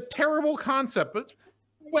 It's a terrible concept, but it's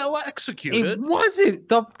well executed. It wasn't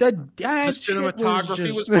the The that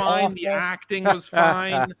cinematography was just fine. The awful. acting was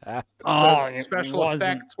fine. Oh, The it special wasn't.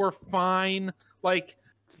 effects were fine. Like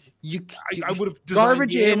You I would have designed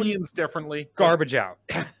Garbage the in, aliens differently. garbage out.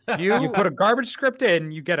 You you put a garbage script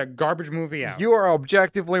in, you get a garbage movie out. you are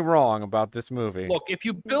objectively wrong about this movie. Look, if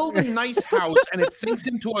you build a nice house and it sinks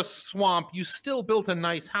into a swamp, you still built a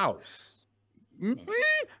nice house.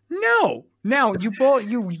 No,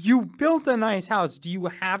 you built a nice house. Do you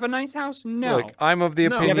have a nice house? No. Look, I'm of the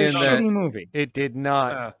No, you have a opinion that shitty movie. it did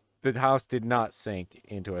not. Uh, The house did not sink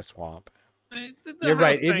into a swamp. the You're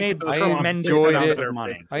right, house it sank made into the I swamp. tremendous enjoyed amounts it. of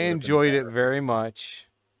money. I Would've been enjoyed it better. very much.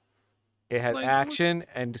 It had Like, action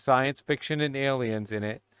and science fiction and aliens in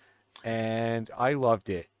it, and I loved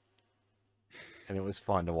it. And it was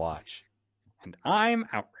fun to watch. And I'm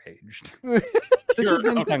outraged. This has You're-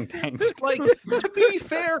 been okay. Tongue Tanked. Like, to be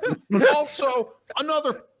fair, also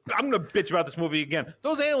another. I'm gonna bitch about this movie again.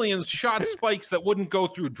 Those aliens shot spikes that wouldn't go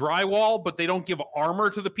through drywall, but they don't give armor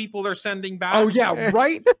to the people they're sending back. Oh yeah,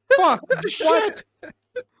 right? Fuck. What?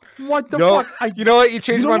 What the No, fuck? you know what? You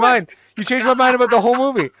changed know my what? mind. You changed my mind about the whole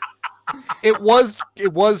movie. It was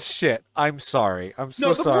shit. I'm sorry. I'm so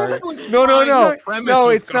the sorry. movie was No, fine. no. The premise No,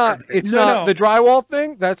 was it's not. garbage. It's No, not no. the drywall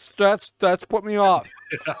thing. That's put me off.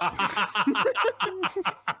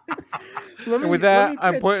 Let And with that,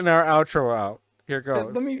 I'm putting our outro out. Here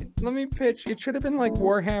goes. Let me pitch. It should have been like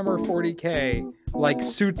Warhammer 40K, like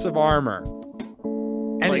suits of armor,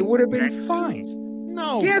 and it Like would have been mech fine. suits?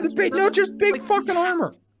 No. Yeah, the big, no, just big Like, fucking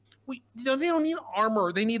armor. They don't need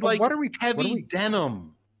armor. They need But like what are we? heavy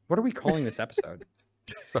denim. What are we calling this episode?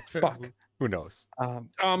 Fuck. Who knows?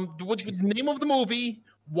 What's the name of the movie?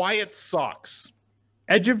 Why it sucks.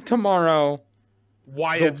 Edge of Tomorrow.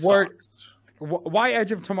 Why The it word- sucks. Why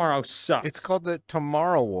Edge of Tomorrow sucks? It's called the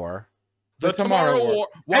Tomorrow War. The Tomorrow Tomorrow War. War.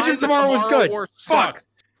 Edge Why of the Tomorrow was good. War Fuck. sucks.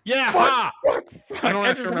 Yeah. Fuck. ha! Fuck. I don't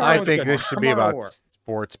Edge actually of remember. Tomorrow I was think good. this should be Tomorrow about War.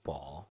 sports ball.